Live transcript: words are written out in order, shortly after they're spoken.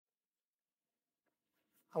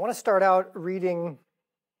I want to start out reading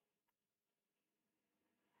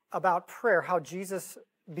about prayer, how Jesus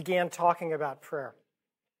began talking about prayer.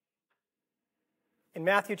 In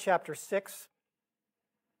Matthew chapter 6,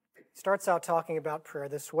 he starts out talking about prayer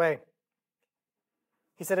this way.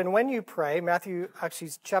 He said, and when you pray,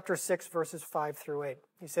 chapter 6, verses 5 through 8.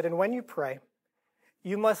 He said, and when you pray,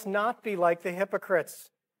 you must not be like the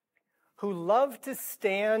hypocrites who love to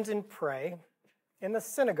stand and pray in the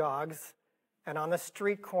synagogues and on the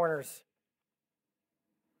street corners,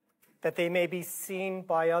 that they may be seen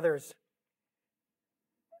by others.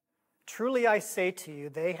 Truly I say to you,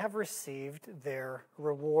 they have received their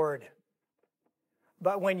reward.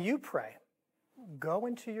 But when you pray, go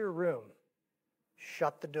into your room,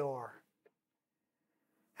 shut the door,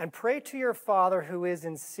 and pray to your Father who is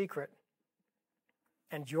in secret,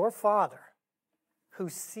 and your Father who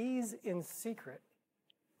sees in secret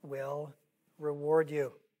will reward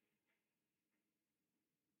you.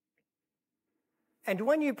 And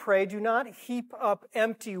when you pray, do not heap up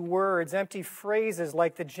empty words, empty phrases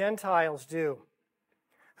like the Gentiles do,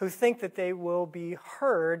 who think that they will be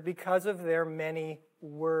heard because of their many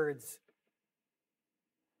words.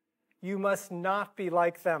 You must not be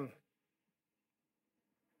like them,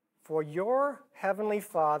 for your heavenly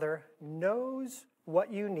Father knows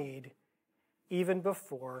what you need even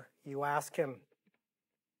before you ask him.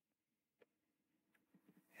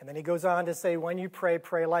 And then he goes on to say, when you pray,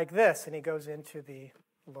 pray like this. And he goes into the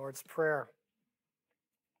Lord's Prayer.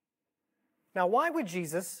 Now, why would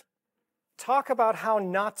Jesus talk about how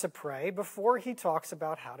not to pray before he talks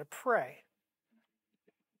about how to pray?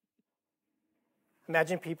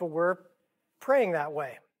 Imagine people were praying that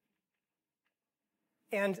way.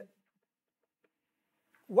 And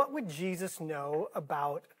what would Jesus know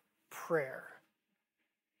about prayer?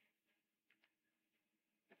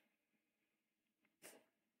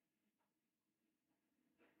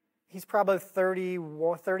 He's probably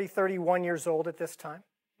 31 years old at this time.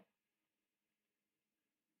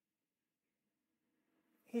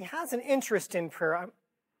 He has an interest in prayer.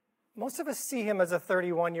 Most of us see him as a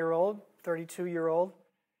 31-year-old, 32-year-old.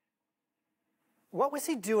 What was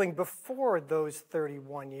he doing before those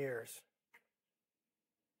 31 years?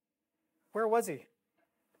 Where was he?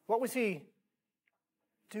 What was he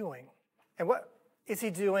doing? And what is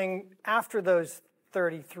he doing after those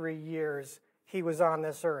 33 years he was on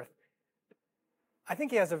this earth? I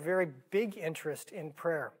think he has a very big interest in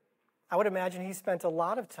prayer. I would imagine he spent a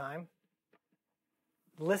lot of time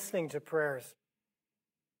listening to prayers.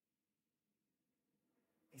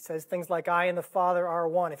 He says things like, I and the Father are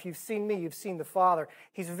one. If you've seen me, you've seen the Father.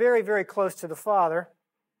 He's very, very close to the Father,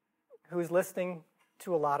 who is listening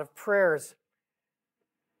to a lot of prayers.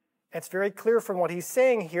 It's very clear from what he's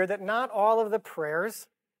saying here that not all of the prayers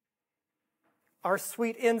are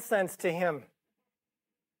sweet incense to him.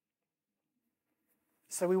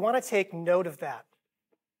 So we want to take note of that.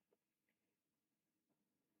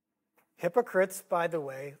 Hypocrites, by the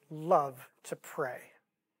way, love to pray.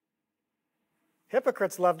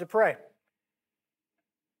 Hypocrites love to pray.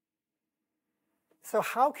 So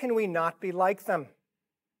how can we not be like them?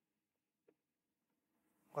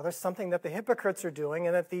 Well, there's something that the hypocrites are doing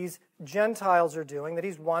and that these Gentiles are doing that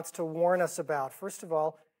he wants to warn us about. First of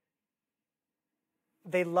all,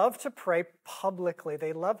 they love to pray publicly.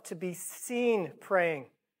 They love to be seen praying.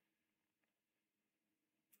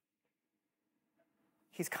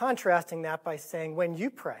 He's contrasting that by saying, when you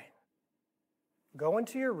pray, go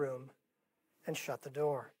into your room and shut the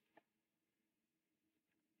door.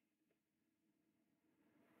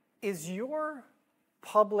 Is your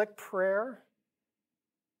public prayer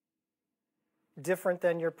different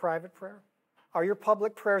than your private prayer? Are your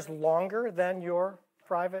public prayers longer than your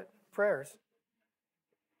private prayers?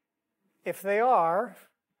 If they are,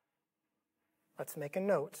 let's make a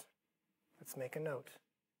note. Let's make a note.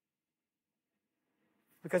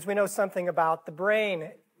 Because we know something about the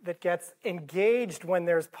brain that gets engaged when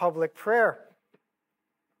there's public prayer.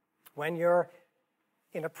 When you're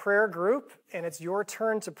in a prayer group and it's your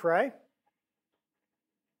turn to pray,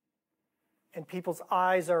 and people's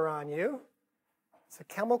eyes are on you, it's a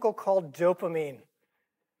chemical called dopamine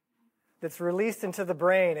that's released into the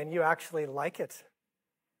brain, and you actually like it.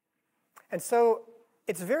 And so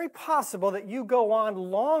it's very possible that you go on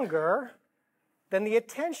longer than the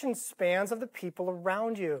attention spans of the people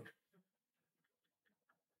around you.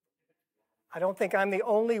 I don't think I'm the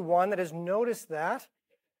only one that has noticed that.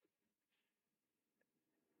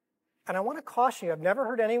 And I want to caution you, I've never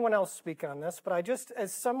heard anyone else speak on this, but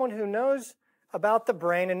as someone who knows about the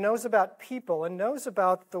brain and knows about people and knows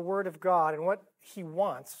about the Word of God and what he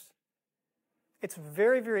wants, it's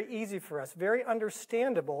very, very easy for us, very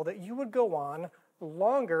understandable that you would go on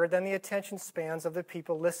longer than the attention spans of the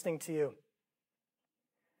people listening to you.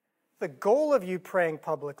 The goal of you praying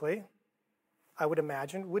publicly, I would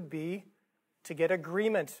imagine, would be to get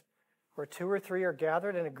agreement. Where 2 or 3 are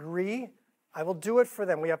gathered and agree, I will do it for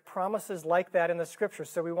them. We have promises like that in the Scriptures.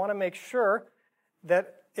 So we want to make sure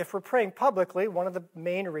that if we're praying publicly, one of the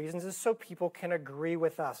main reasons is so people can agree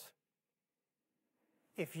with us.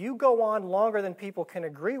 If you go on longer than people can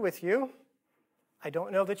agree with you, I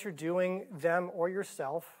don't know that you're doing them or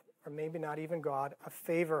yourself, or maybe not even God, a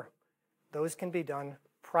favor. Those can be done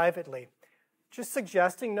privately. Just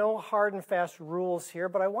suggesting no hard and fast rules here,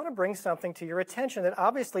 but I want to bring something to your attention that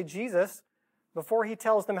obviously Jesus, before he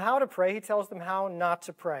tells them how to pray, he tells them how not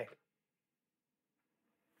to pray.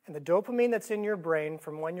 And the dopamine that's in your brain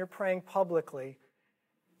from when you're praying publicly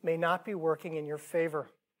may not be working in your favor.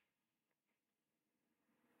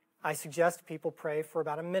 I suggest people pray for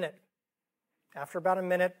about a minute. After about a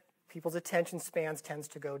minute, people's attention spans tends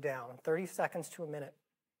to go down, 30 seconds to a minute.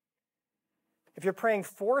 If you're praying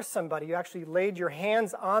for somebody, you actually laid your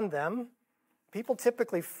hands on them, people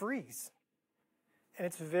typically freeze. And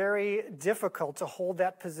it's very difficult to hold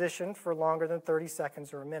that position for longer than 30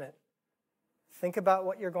 seconds or a minute. Think about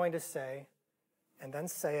what you're going to say, and then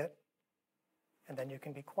say it, and then you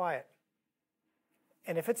can be quiet.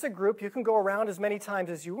 And if it's a group, you can go around as many times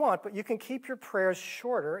as you want, but you can keep your prayers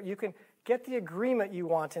shorter. You can get the agreement you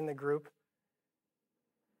want in the group,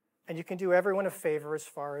 and you can do everyone a favor as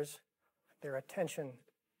far as their attention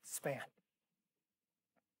span.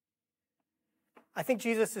 I think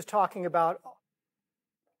Jesus is talking about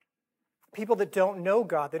people that don't know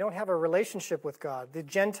God. They don't have a relationship with God. The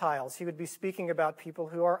Gentiles. He would be speaking about people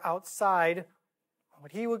who are outside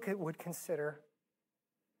what he would consider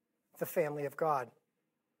the family of God.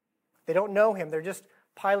 They don't know him. They're just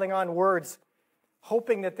piling on words,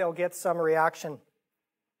 hoping that they'll get some reaction.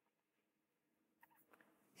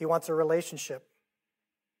 He wants a relationship.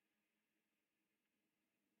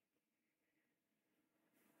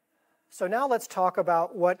 So now let's talk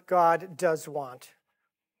about what God does want.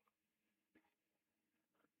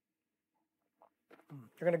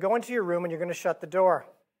 You're going to go into your room and you're going to shut the door.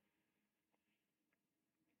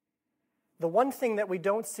 The one thing that we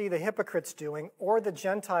don't see the hypocrites doing or the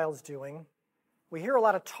Gentiles doing, we hear a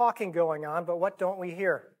lot of talking going on, but what don't we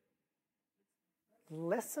hear?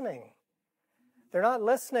 Listening. They're not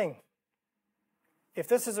listening. If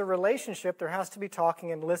this is a relationship, there has to be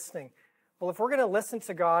talking and listening. Well, if we're going to listen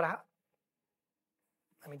to God,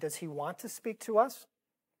 does he want to speak to us?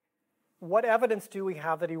 What evidence do we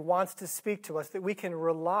have that he wants to speak to us, that we can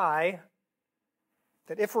rely,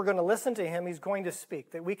 that if we're going to listen to him, he's going to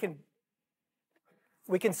speak, that we can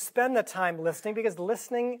spend the time listening, because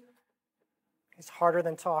listening is harder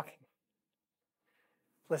than talking.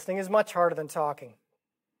 Listening is much harder than talking.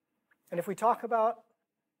 And if we talk about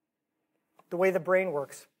the way the brain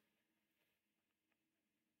works,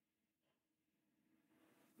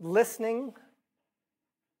 listening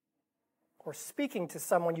or speaking to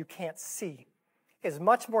someone you can't see is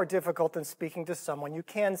much more difficult than speaking to someone you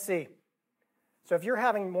can see. So if you're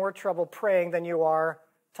having more trouble praying than you are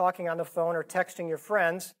talking on the phone or texting your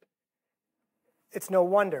friends, it's no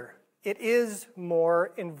wonder. It is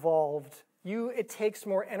more involved. It takes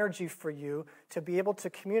more energy for you to be able to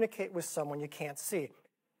communicate with someone you can't see.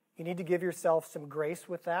 You need to give yourself some grace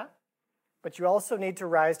with that, but you also need to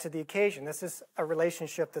rise to the occasion. This is a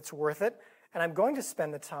relationship that's worth it, and I'm going to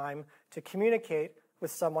spend the time to communicate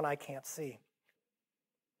with someone I can't see.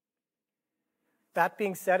 That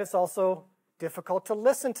being said, it's also difficult to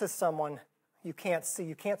listen to someone you can't see.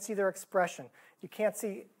 You can't see their expression. You can't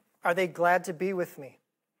see, are they glad to be with me?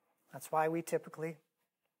 That's why we typically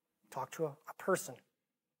talk to a person.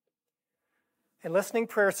 And listening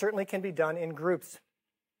prayer certainly can be done in groups.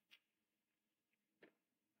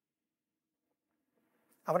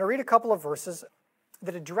 I want to read a couple of verses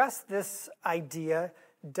that address this idea.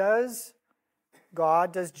 Does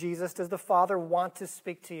God, does Jesus, does the Father want to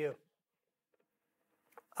speak to you?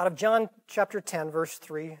 Out of John chapter 10, verse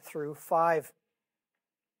 3 through 5.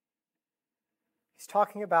 He's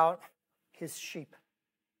talking about his sheep.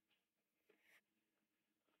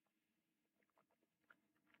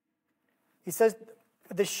 He says,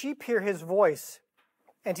 the sheep hear his voice,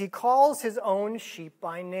 and he calls his own sheep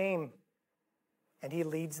by name, and he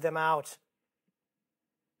leads them out.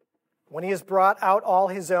 When he has brought out all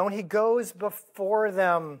his own, he goes before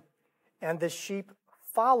them, and the sheep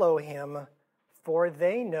follow him, for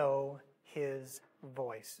they know his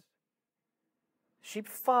voice. Sheep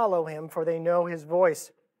follow him, for they know his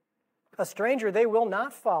voice. A stranger they will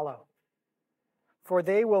not follow, for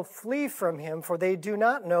they will flee from him, for they do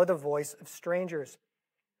not know the voice of strangers.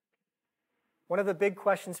 One of the big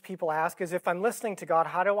questions people ask is, if I'm listening to God,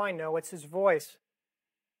 how do I know it's His voice?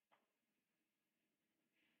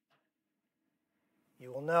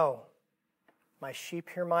 You will know. My sheep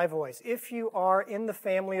hear my voice. If you are in the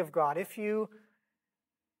family of God, if you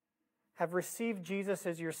have received Jesus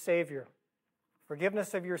as your Savior,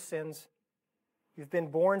 forgiveness of your sins, you've been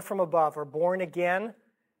born from above or born again,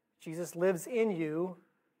 Jesus lives in you,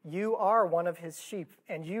 you are one of His sheep,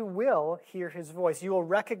 and you will hear His voice. You will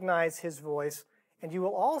recognize His voice, and you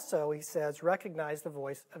will also, He says, recognize the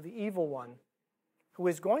voice of the evil one, who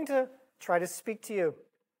is going to try to speak to you.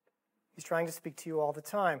 He's trying to speak to you all the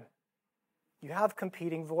time. You have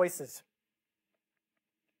competing voices.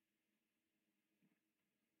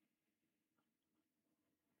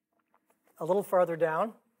 A little farther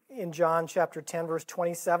down, in John chapter 10, verse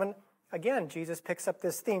 27, again, Jesus picks up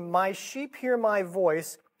this theme. My sheep hear my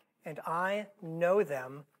voice, and I know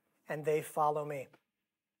them, and they follow me.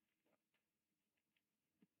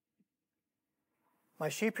 My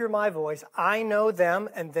sheep hear my voice, I know them,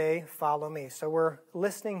 and they follow me. So we're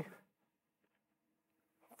listening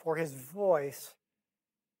for His voice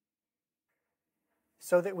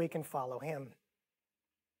so that we can follow Him.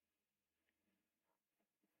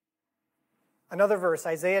 Another verse,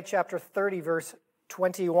 Isaiah chapter 30, verse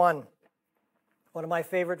 21. One of my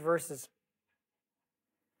favorite verses.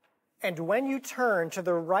 And when you turn to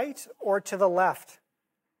the right or to the left,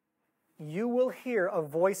 you will hear a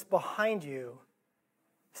voice behind you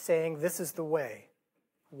saying, this is the way,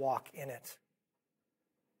 walk in it.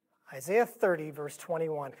 Isaiah 30, verse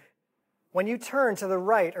 21. When you turn to the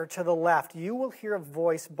right or to the left, you will hear a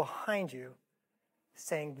voice behind you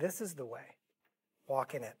saying, this is the way,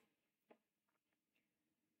 walk in it.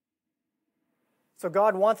 So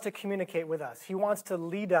God wants to communicate with us. He wants to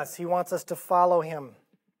lead us. He wants us to follow Him.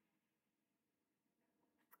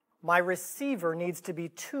 My receiver needs to be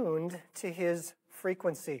tuned to His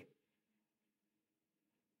frequency.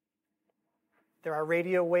 There are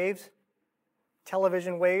radio waves,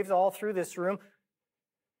 television waves all through this room.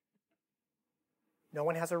 No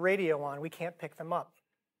one has a radio on. We can't pick them up.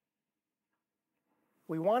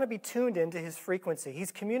 We want to be tuned into His frequency.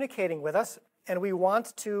 He's communicating with us, and we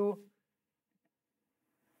want to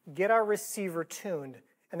get our receiver tuned.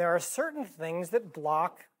 And there are certain things that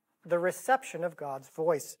block the reception of God's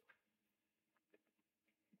voice.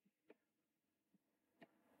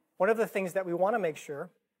 One of the things that we want to make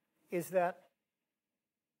sure is that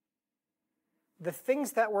the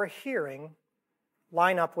things that we're hearing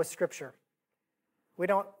line up with Scripture. We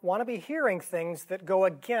don't want to be hearing things that go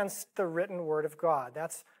against the written Word of God.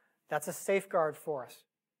 That's a safeguard for us.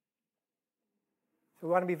 So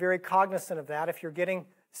we want to be very cognizant of that. If you're getting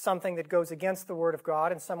something that goes against the Word of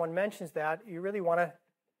God and someone mentions that, you really want to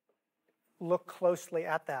look closely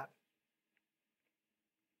at that.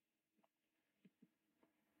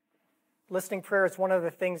 Listening prayer is one of the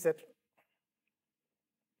things that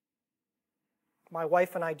my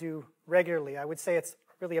wife and I do regularly. I would say it's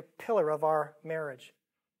really a pillar of our marriage.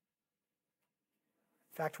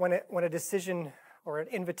 In fact, when a decision or an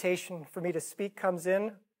invitation for me to speak comes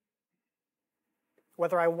in,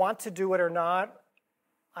 whether I want to do it or not,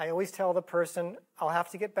 I always tell the person, I'll have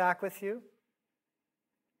to get back with you.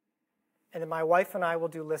 And then my wife and I will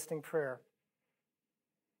do listening prayer.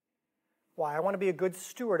 Why? I want to be a good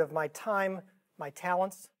steward of my time, my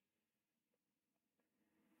talents,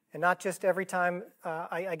 and not just every time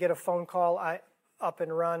I get a phone call, I up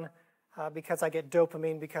and run because I get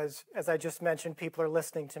dopamine because, as I just mentioned, people are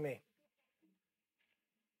listening to me.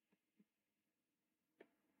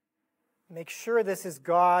 Make sure this is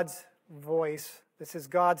God's voice. This is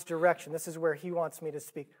God's direction. This is where He wants me to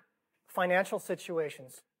speak. Financial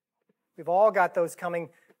situations. We've all got those coming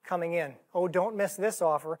in. Oh, don't miss this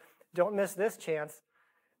offer. Don't miss this chance.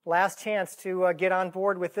 Last chance to get on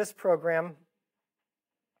board with this program.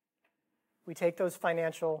 We take those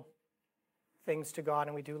financial things to God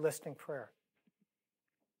and we do listening prayer.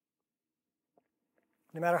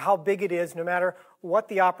 No matter how big it is, no matter what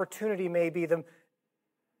the opportunity may be, the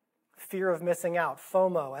fear of missing out,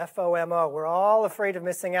 FOMO, F-O-M-O, we're all afraid of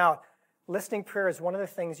missing out. Listening prayer is one of the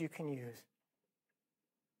things you can use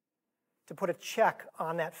to put a check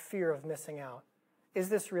on that fear of missing out. Is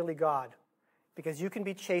this really God? Because you can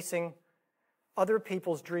be chasing other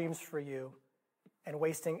people's dreams for you and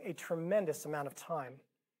wasting a tremendous amount of time.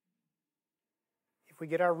 If we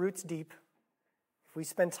get our roots deep, if we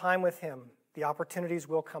spend time with Him, the opportunities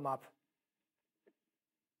will come up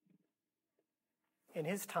in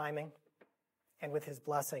His timing and with His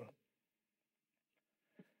blessing.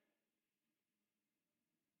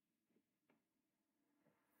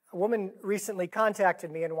 A woman recently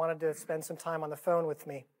contacted me and wanted to spend some time on the phone with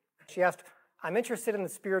me. She asked, I'm interested in the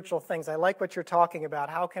spiritual things. I like what you're talking about.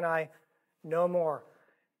 How can I know more?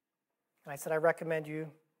 And I said, I recommend you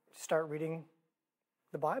start reading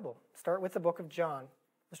the Bible. Start with the book of John.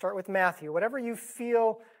 Start with Matthew. Whatever you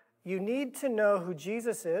feel you need to know who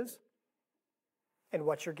Jesus is and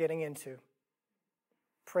what you're getting into.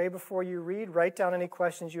 Pray before you read. Write down any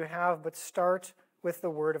questions you have, but start with the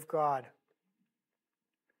Word of God.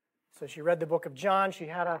 So she read the book of John. She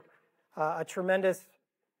had a tremendous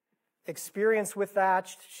experience with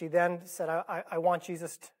that. She then said, I want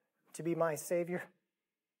Jesus to be my Savior.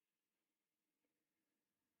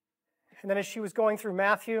 And then as she was going through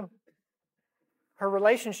Matthew, her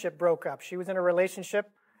relationship broke up. She was in a relationship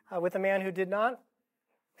with a man who did not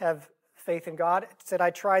have faith in God. Said,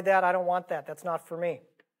 I tried that. I don't want that. That's not for me.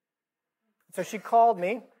 So she called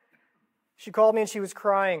me. She called me and she was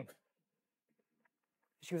crying.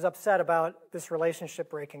 She was upset about this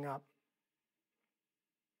relationship breaking up.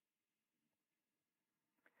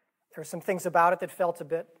 There were some things about it that felt a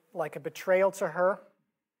bit like a betrayal to her.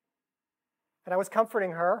 And I was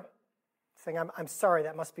comforting her, saying, I'm sorry,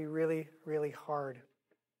 that must be really, really hard.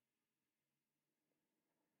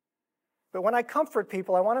 But when I comfort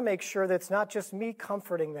people, I want to make sure that it's not just me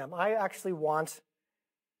comforting them. I actually want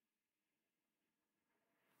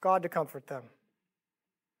God to comfort them.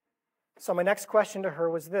 So my next question to her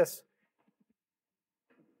was this.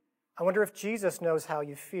 I wonder if Jesus knows how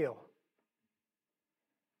you feel.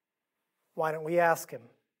 Why don't we ask him?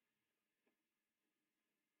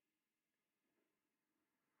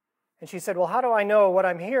 And she said, well, how do I know what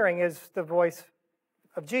I'm hearing is the voice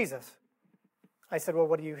of Jesus? I said, well,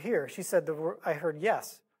 what do you hear? She said, I heard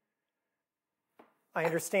yes. I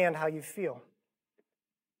understand how you feel.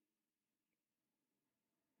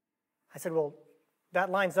 I said, well, that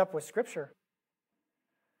lines up with Scripture.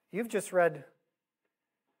 You've just read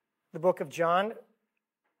the book of John.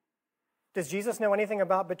 Does Jesus know anything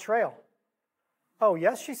about betrayal? Oh,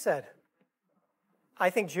 yes, she said. I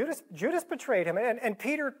think Judas betrayed him, and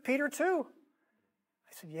Peter too.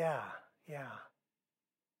 I said, yeah.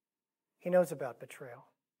 He knows about betrayal.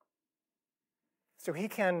 So he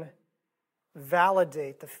can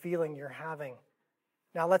validate the feeling you're having.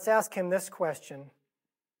 Now let's ask him this question.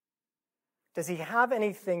 Does he have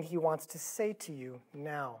anything he wants to say to you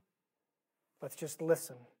now? Let's just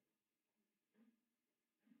listen.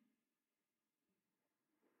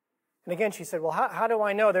 And again, she said, well, how do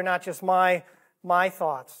I know they're not just my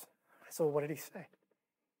thoughts? I said, well, what did he say?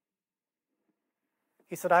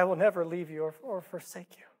 He said, I will never leave you or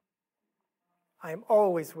forsake you. I am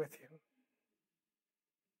always with you.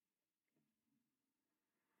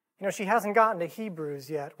 You know, she hasn't gotten to Hebrews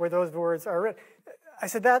yet, where those words are written. I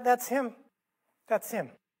said, that's him. That's him.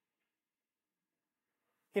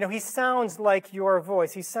 You know, he sounds like your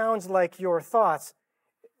voice. He sounds like your thoughts.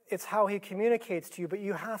 It's how he communicates to you, but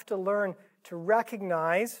you have to learn to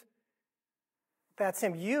recognize that's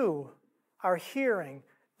him. You are hearing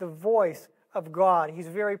the voice of God. He's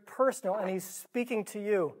very personal, and he's speaking to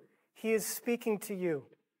you. He is speaking to you.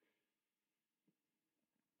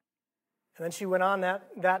 And then she went on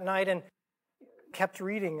that night and kept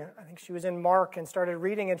reading. I think she was in Mark and started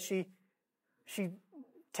reading, and she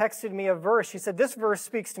texted me a verse. She said, this verse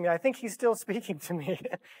speaks to me. I think he's still speaking to me.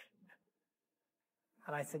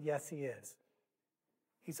 And I said, yes, he is.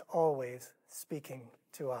 He's always speaking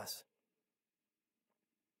to us.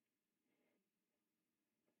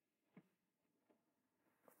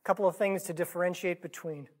 A couple of things to differentiate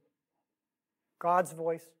between God's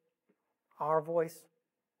voice, our voice,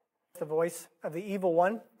 the voice of the evil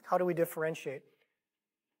one. How do we differentiate?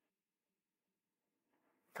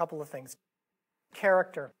 A couple of things.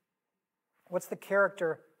 Character. What's the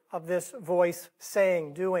character of this voice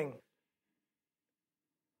saying, doing?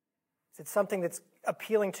 Is it something that's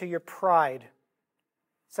appealing to your pride?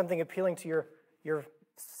 Something appealing to your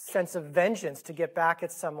sense of vengeance to get back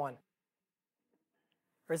at someone?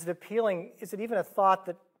 Or is it even a thought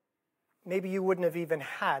that maybe you wouldn't have even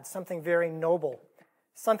had, something very noble,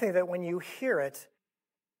 something that when you hear it,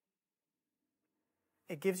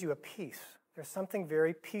 it gives you a peace. There's something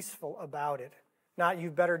very peaceful about it. Not, you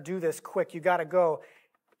better do this quick, you got to go.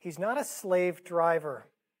 He's not a slave driver.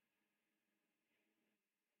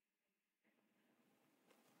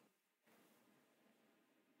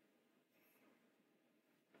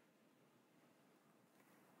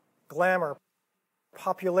 Glamour,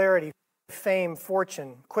 popularity, fame,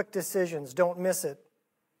 fortune, quick decisions, don't miss it.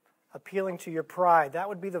 Appealing to your pride, that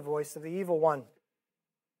would be the voice of the evil one.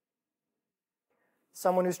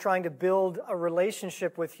 Someone who's trying to build a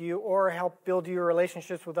relationship with you or help build your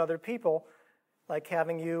relationships with other people, like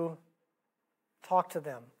having you talk to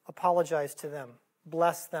them, apologize to them,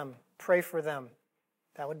 bless them, pray for them.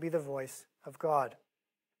 That would be the voice of God.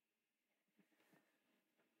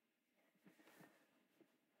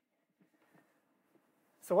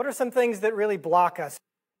 So what are some things that really block us?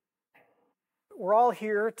 We're all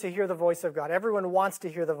here to hear the voice of God. Everyone wants to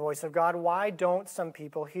hear the voice of God. Why don't some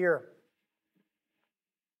people hear?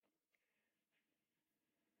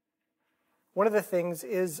 One of the things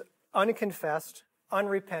is unconfessed,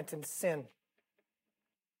 unrepentant sin.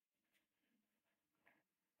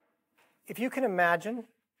 If you can imagine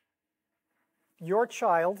your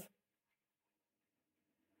child,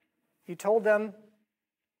 you told them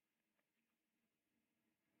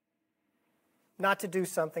not to do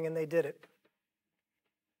something and they did it.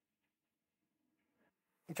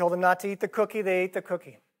 You told them not to eat the cookie, they ate the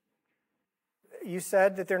cookie. You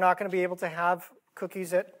said that they're not going to be able to have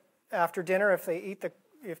cookies after dinner if they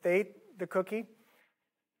ate the cookie.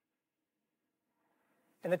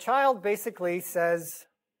 And the child basically says,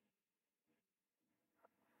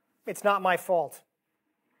 it's not my fault,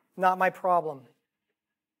 not my problem,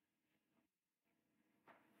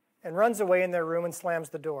 and runs away in their room and slams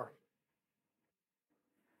the door.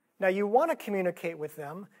 Now, you want to communicate with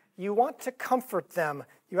them. You want to comfort them.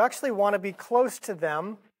 You actually want to be close to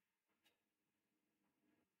them.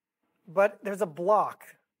 But there's a block.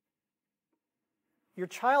 Your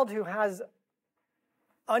child who has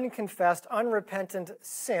unconfessed, unrepentant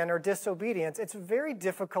sin or disobedience, it's very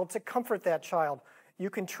difficult to comfort that child.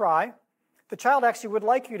 You can try. The child actually would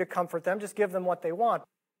like you to comfort them. Just give them what they want.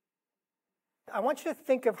 I want you to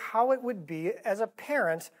think of how it would be as a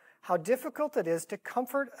parent, how difficult it is to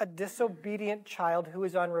comfort a disobedient child who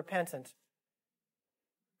is unrepentant.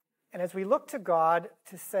 And as we look to God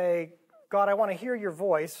to say, God, I want to hear your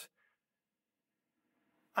voice,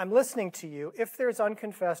 I'm listening to you. If there's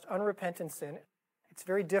unconfessed, unrepentant sin, it's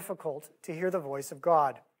very difficult to hear the voice of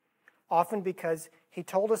God, often because he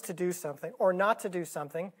told us to do something or not to do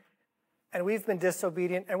something, and we've been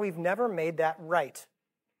disobedient and we've never made that right.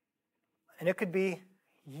 And it could be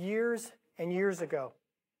years and years ago.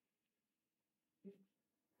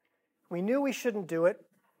 We knew we shouldn't do it.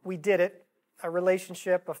 We did it. A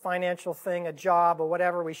relationship, a financial thing, a job, or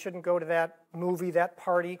whatever. We shouldn't go to that movie, that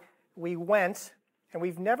party. We went, and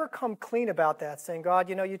we've never come clean about that, saying, God,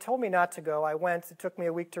 you told me not to go. I went. It took me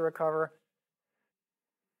a week to recover.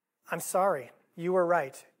 I'm sorry. You were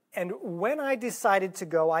right. And when I decided to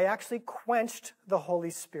go, I actually quenched the Holy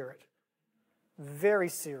Spirit. Very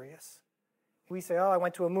serious. We say, I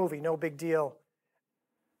went to a movie, no big deal.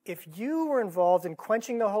 If you were involved in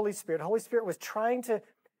quenching the Holy Spirit was trying to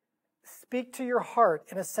speak to your heart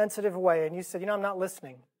in a sensitive way, and you said, I'm not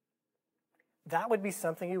listening, that would be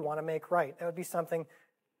something you want to make right. That would be something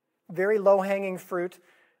very low-hanging fruit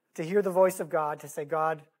to hear the voice of God, to say,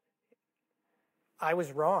 God, I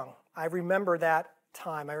was wrong. I remember that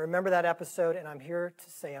time. I remember that episode, and I'm here to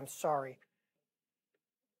say I'm sorry.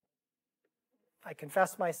 I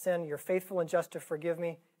confess my sin. You're faithful and just to forgive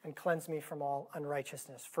me and cleanse me from all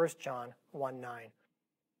unrighteousness. 1 John 1:9.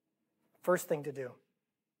 First thing to do.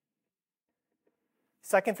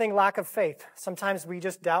 Second thing, lack of faith. Sometimes we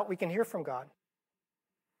just doubt we can hear from God.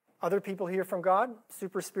 Other people hear from God,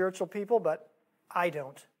 super spiritual people, but I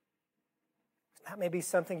don't. That may be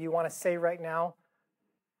something you want to say right now.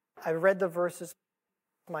 I read the verses,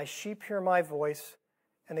 my sheep hear my voice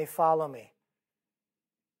and they follow me.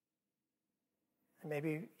 And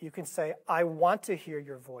maybe you can say, I want to hear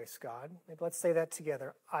your voice, God. Maybe let's say that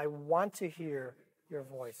together. I want to hear your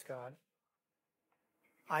voice, God.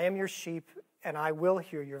 I am your sheep, and I will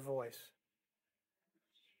hear your voice.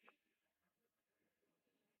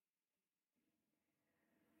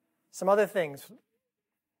 Some other things.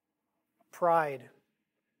 Pride.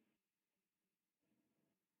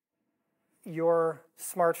 Your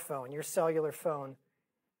smartphone, your cellular phone,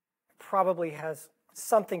 probably has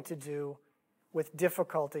something to do with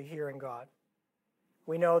difficulty hearing God.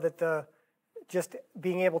 We know that just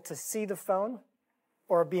being able to see the phone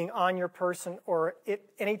or being on your person or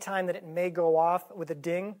any time that it may go off with a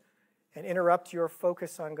ding and interrupt your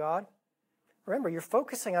focus on God. Remember, you're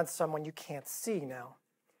focusing on someone you can't see now.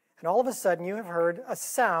 And all of a sudden you have heard a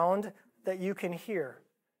sound that you can hear.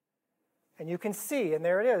 And you can see, and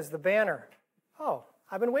there it is, the banner. Oh,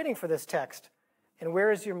 I've been waiting for this text. And where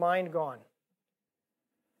is your mind gone?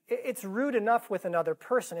 It's rude enough with another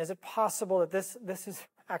person. Is it possible that this is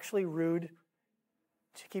actually rude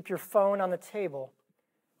to keep your phone on the table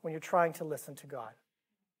when you're trying to listen to God?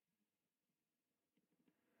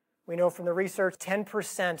 We know from the research,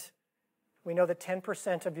 10%, we know that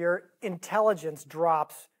 10% of your intelligence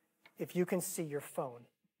drops if you can see your phone.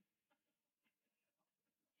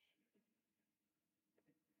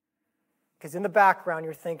 Because in the background,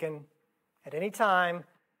 you're thinking, at any time,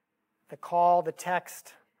 the call, the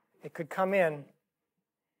text, it could come in,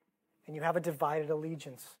 and you have a divided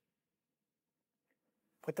allegiance.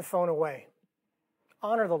 Put the phone away.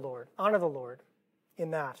 Honor the Lord in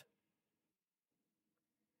that.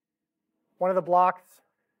 One of the blocks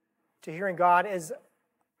to hearing God is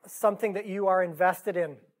something that you are invested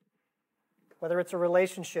in, whether it's a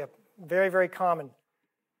relationship, very, very common.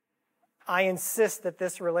 I insist that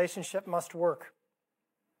this relationship must work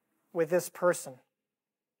with this person.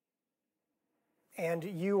 And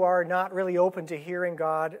you are not really open to hearing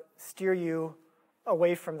God steer you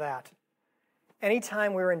away from that.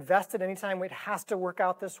 Anytime we're invested, anytime it has to work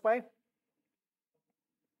out this way,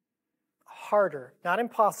 harder, not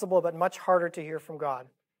impossible, but much harder to hear from God.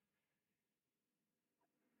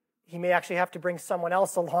 He may actually have to bring someone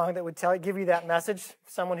else along that would give you that message,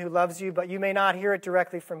 someone who loves you, but you may not hear it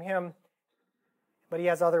directly from him, but he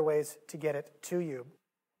has other ways to get it to you.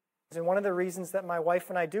 And one of the reasons that my wife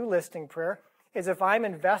and I do listening prayer is if I'm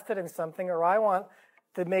invested in something or I want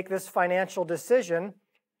to make this financial decision,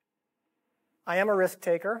 I am a risk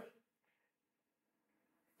taker.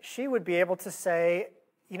 She would be able to say,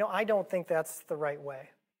 I don't think that's the right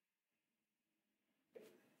way.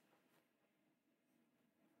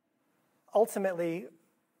 Ultimately,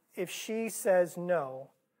 if she says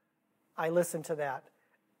no, I listen to that,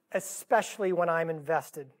 especially when I'm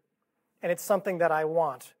invested and it's something that I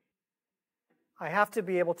want. I have to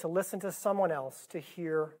be able to listen to someone else to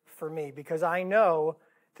hear for me because I know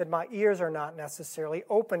that my ears are not necessarily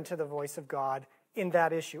open to the voice of God in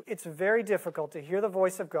that issue. It's very difficult to hear the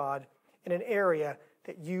voice of God in an area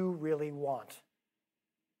that you really want.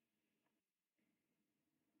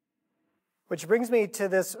 Which brings me to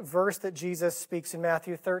this verse that Jesus speaks in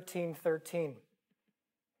Matthew 13:13.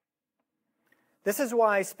 This is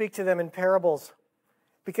why I speak to them in parables,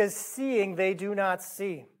 because seeing they do not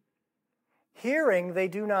see, hearing they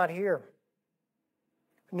do not hear,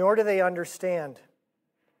 nor do they understand.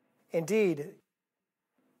 Indeed,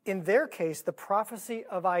 in their case, the prophecy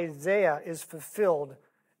of Isaiah is fulfilled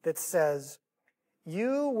that says,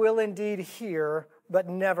 "You will indeed hear, but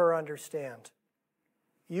never understand.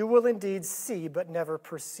 You will indeed see, but never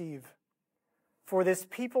perceive. For this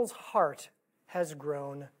people's heart has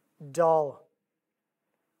grown dull.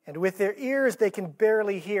 And with their ears they can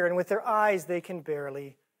barely hear, and with their eyes they can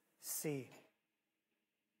barely see."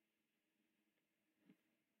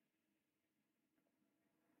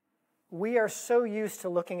 We are so used to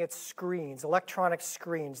looking at screens, electronic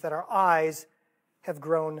screens, that our eyes have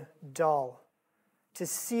grown dull to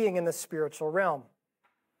seeing in the spiritual realm.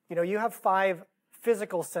 You have 5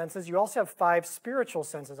 physical senses. You also have 5 spiritual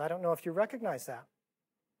senses. I don't know if you recognize that.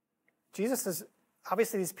 Jesus says,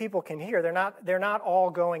 obviously these people can hear. They're not all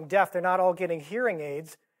going deaf. They're not all getting hearing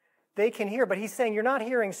aids. They can hear, but he's saying you're not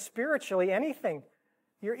hearing spiritually anything.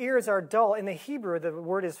 Your ears are dull. In the Hebrew, the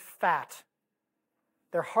word is fat.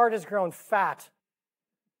 Their heart has grown fat.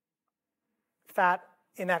 Fat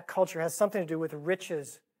in that culture has something to do with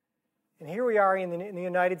riches. And here we are in the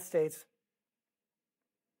United States.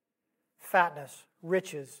 Fatness,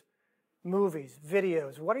 riches, movies,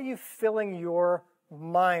 videos. What are you filling your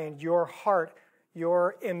mind, your heart,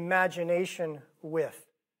 your imagination with?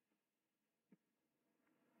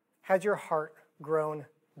 Has your heart grown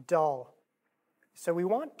dull? So we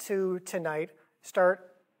want to, tonight,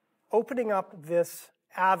 start opening up this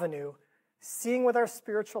avenue, seeing with our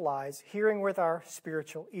spiritual eyes, hearing with our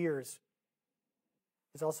spiritual ears.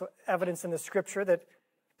 There's also evidence in the scripture that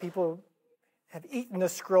people have eaten the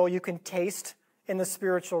scroll you can taste in the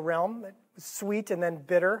spiritual realm. It's sweet and then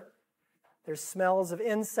bitter. There's smells of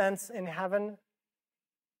incense in heaven.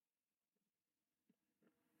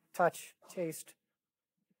 Touch, taste,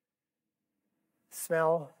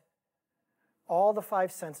 smell. All the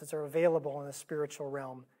 5 senses are available in the spiritual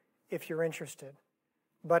realm if you're interested.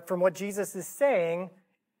 But from what Jesus is saying,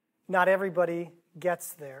 not everybody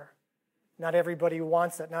gets there. Not everybody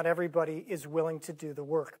wants it. Not everybody is willing to do the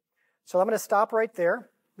work. So I'm going to stop right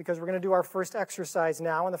there because we're going to do our first exercise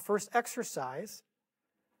now. And the first exercise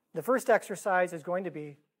is going to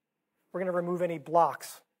be, we're going to remove any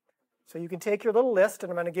blocks. So you can take your little list,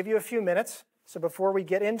 and I'm going to give you a few minutes. So before we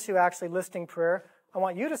get into actually listing prayer, I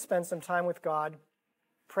want you to spend some time with God,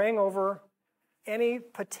 praying over any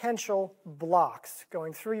potential blocks,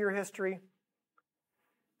 going through your history,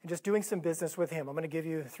 and just doing some business with Him. I'm going to give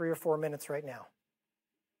you 3 or 4 minutes right now.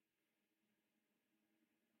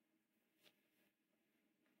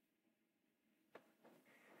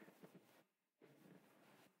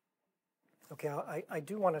 Okay, I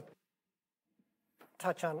do want to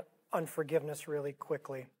touch on unforgiveness really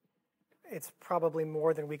quickly. it's probably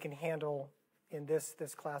more than we can handle in this.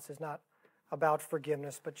 This class is not about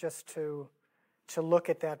forgiveness, but just to look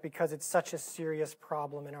at that because it's such a serious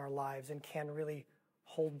problem in our lives and can really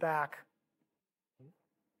hold back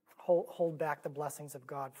the blessings of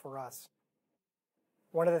God for us.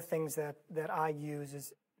 One of the things that I use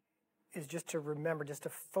is just to remember, just to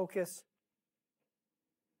focus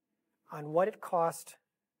on what it cost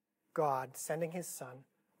God sending his son,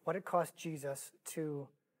 what it cost Jesus to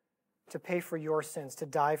pay for your sins, to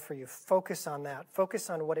die for you. Focus on that. Focus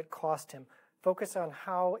on what it cost him. Focus on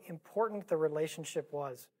how important the relationship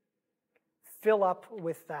was. Fill up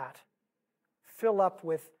with that. Fill up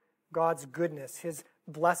with God's goodness, his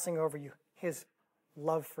blessing over you, his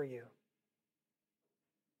love for you.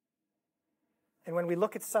 And when we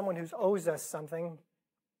look at someone who owes us something,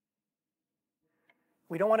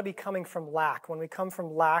 we don't want to be coming from lack. When we come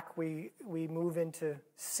from lack, we move into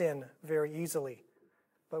sin very easily.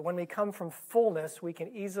 But when we come from fullness, we can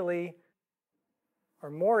easily, or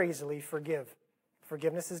more easily, forgive.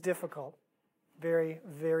 Forgiveness is difficult, very,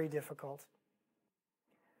 very difficult.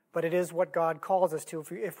 But it is what God calls us to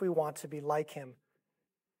if we want to be like him.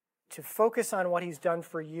 To focus on what he's done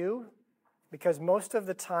for you, because most of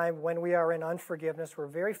the time when we are in unforgiveness, we're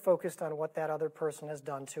very focused on what that other person has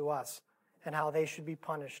done to us and how they should be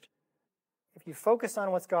punished. If you focus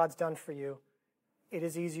on what God's done for you, it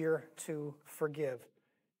is easier to forgive.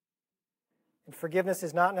 And forgiveness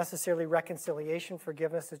is not necessarily reconciliation.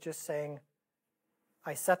 Forgiveness is just saying,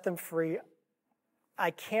 I set them free.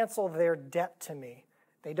 I cancel their debt to me.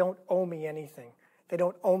 They don't owe me anything. They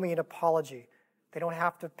don't owe me an apology. They don't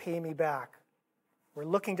have to pay me back. We're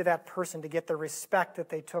looking to that person to get the respect that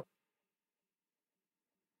they took.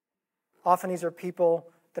 Often these are people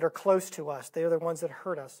that are close to us. They are the ones that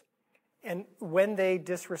hurt us. And when they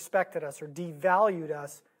disrespected us or devalued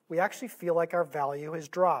us, we actually feel like our value has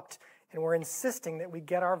dropped. And we're insisting that we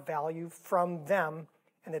get our value from them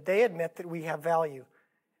and that they admit that we have value.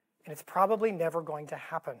 And it's probably never going to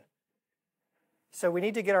happen. So we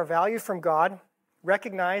need to get our value from God,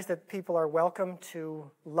 recognize that people are welcome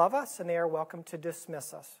to love us and they are welcome to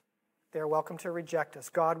dismiss us. They are welcome to reject us.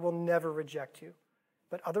 God will never reject you.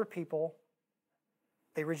 But other people,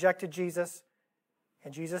 they rejected Jesus,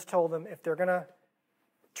 and Jesus told them, if they're going to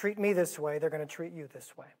treat me this way, they're going to treat you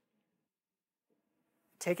this way.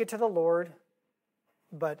 Take it to the Lord,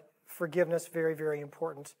 but forgiveness, very, very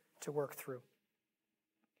important to work through.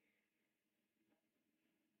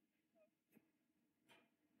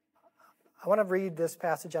 I want to read this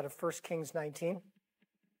passage out of 1 Kings 19.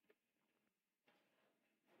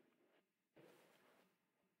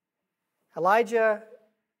 Elijah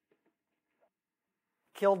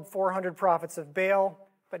killed 400 prophets of Baal,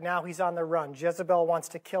 but now he's on the run. Jezebel wants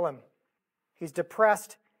to kill him. He's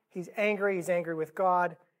depressed. He's angry. He's angry with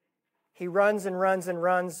God. He runs and runs and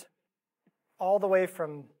runs all the way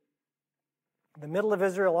from the middle of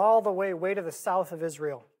Israel all the way to the south of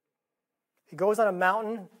Israel. He goes on a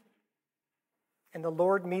mountain, and the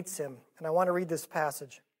Lord meets him. And I want to read this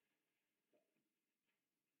passage.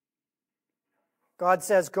 God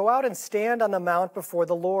says, "Go out and stand on the mount before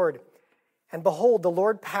the Lord. And behold, the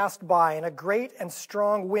Lord passed by, and a great and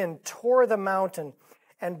strong wind tore the mountain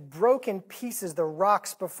and broke in pieces the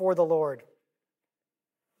rocks before the Lord.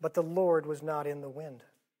 But the Lord was not in the wind.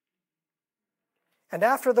 And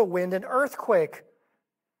after the wind, an earthquake.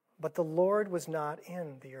 But the Lord was not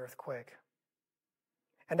in the earthquake.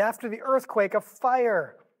 And after the earthquake, a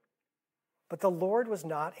fire. But the Lord was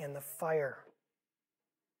not in the fire.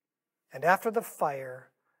 And after the fire,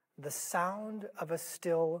 the sound of a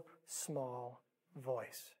still small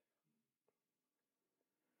voice.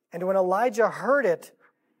 And when Elijah heard it,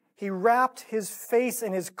 he wrapped his face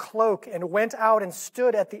in his cloak and went out and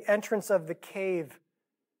stood at the entrance of the cave.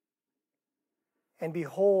 And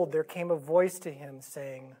behold, there came a voice to him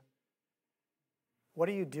saying, 'What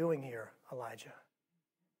are you doing here, Elijah?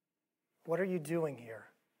 What are you doing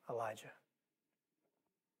here, Elijah?'"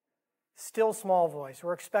 Still small voice.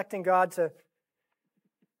 We're expecting God to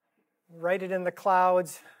write it in the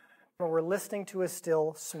clouds, but we're listening to a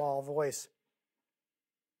still small voice.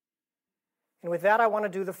 And with that, I want to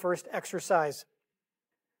do the first exercise.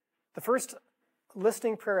 The first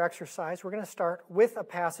listening prayer exercise, we're going to start with a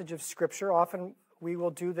passage of Scripture. Often we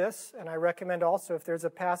will do this, and I recommend also if there's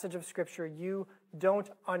a passage of Scripture you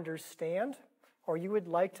don't understand or you would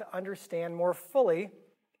like to understand more fully,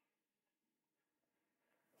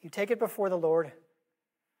 you take it before the Lord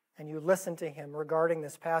and you listen to Him regarding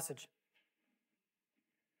this passage.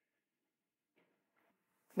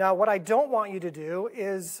 Now, what I don't want you to do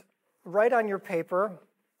is write on your paper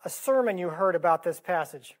a sermon you heard about this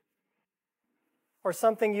passage. or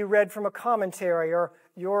something you read from a commentary, or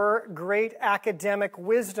your great academic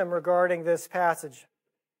wisdom regarding this passage.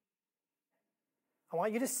 I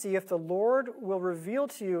want you to see if the Lord will reveal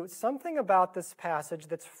to you something about this passage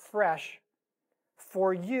that's fresh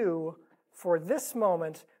for you, for this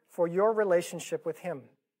moment, for your relationship with Him.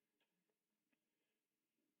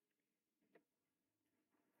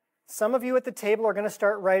 Some of you at the table are going to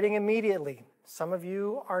start writing immediately. Some of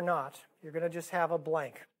you are not. You're going to just have a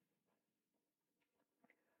blank.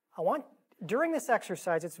 During this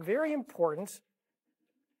exercise, it's very important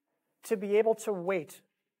to be able to wait.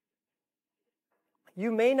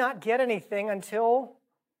 You may not get anything until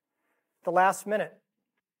the last minute.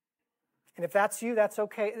 And if that's you, that's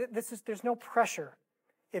okay. There's no pressure.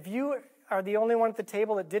 If you are the only one at the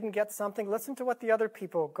table that didn't get something, listen to what the other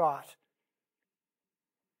people got.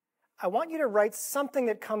 I want you to write something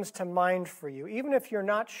that comes to mind for you, even if you're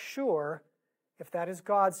not sure if that is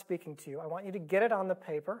God speaking to you. I want you to get it on the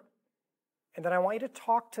paper, and then I want you to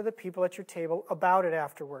talk to the people at your table about it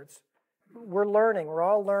afterwards. We're learning. We're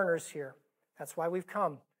all learners here. That's why we've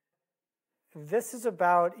come. This is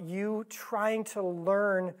about you trying to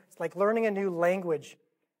learn. It's like learning a new language.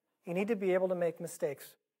 You need to be able to make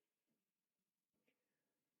mistakes.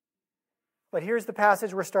 But here's the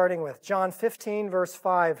passage we're starting with. John 15, verse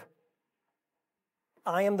 5.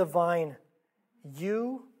 I am the vine.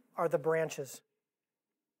 You are the branches.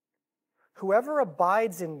 Whoever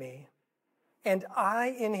abides in me, and I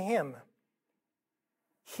in him,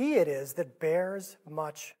 he it is that bears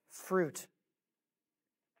much fruit.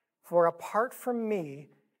 For apart from me,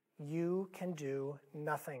 you can do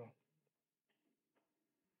nothing.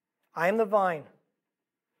 I am the vine.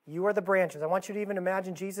 You are the branches. I want you to even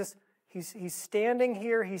imagine Jesus, he's standing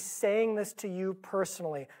here, he's saying this to you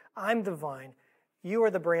personally. I'm the vine. You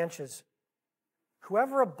are the branches.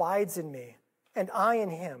 Whoever abides in me, and I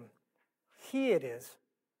in him, he it is,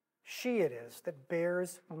 she it is, that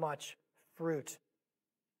bears much fruit.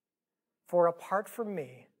 For apart from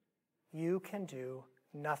me, you can do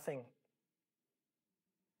nothing.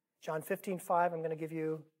 John 15:5, I'm going to give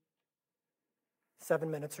you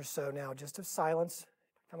 7 minutes or so now, just of silence.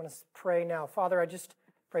 I'm going to pray now. Father, I just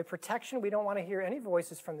pray protection. We don't want to hear any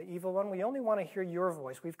voices from the evil one. We only want to hear your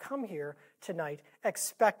voice. We've come here tonight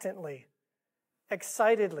expectantly,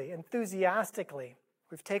 excitedly, enthusiastically.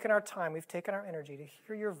 We've taken our time, we've taken our energy to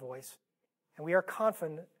hear your voice, and we are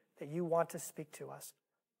confident that you want to speak to us.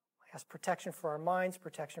 I ask protection for our minds,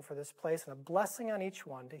 protection for this place, and a blessing on each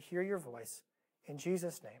one to hear your voice. In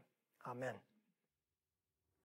Jesus' name, amen.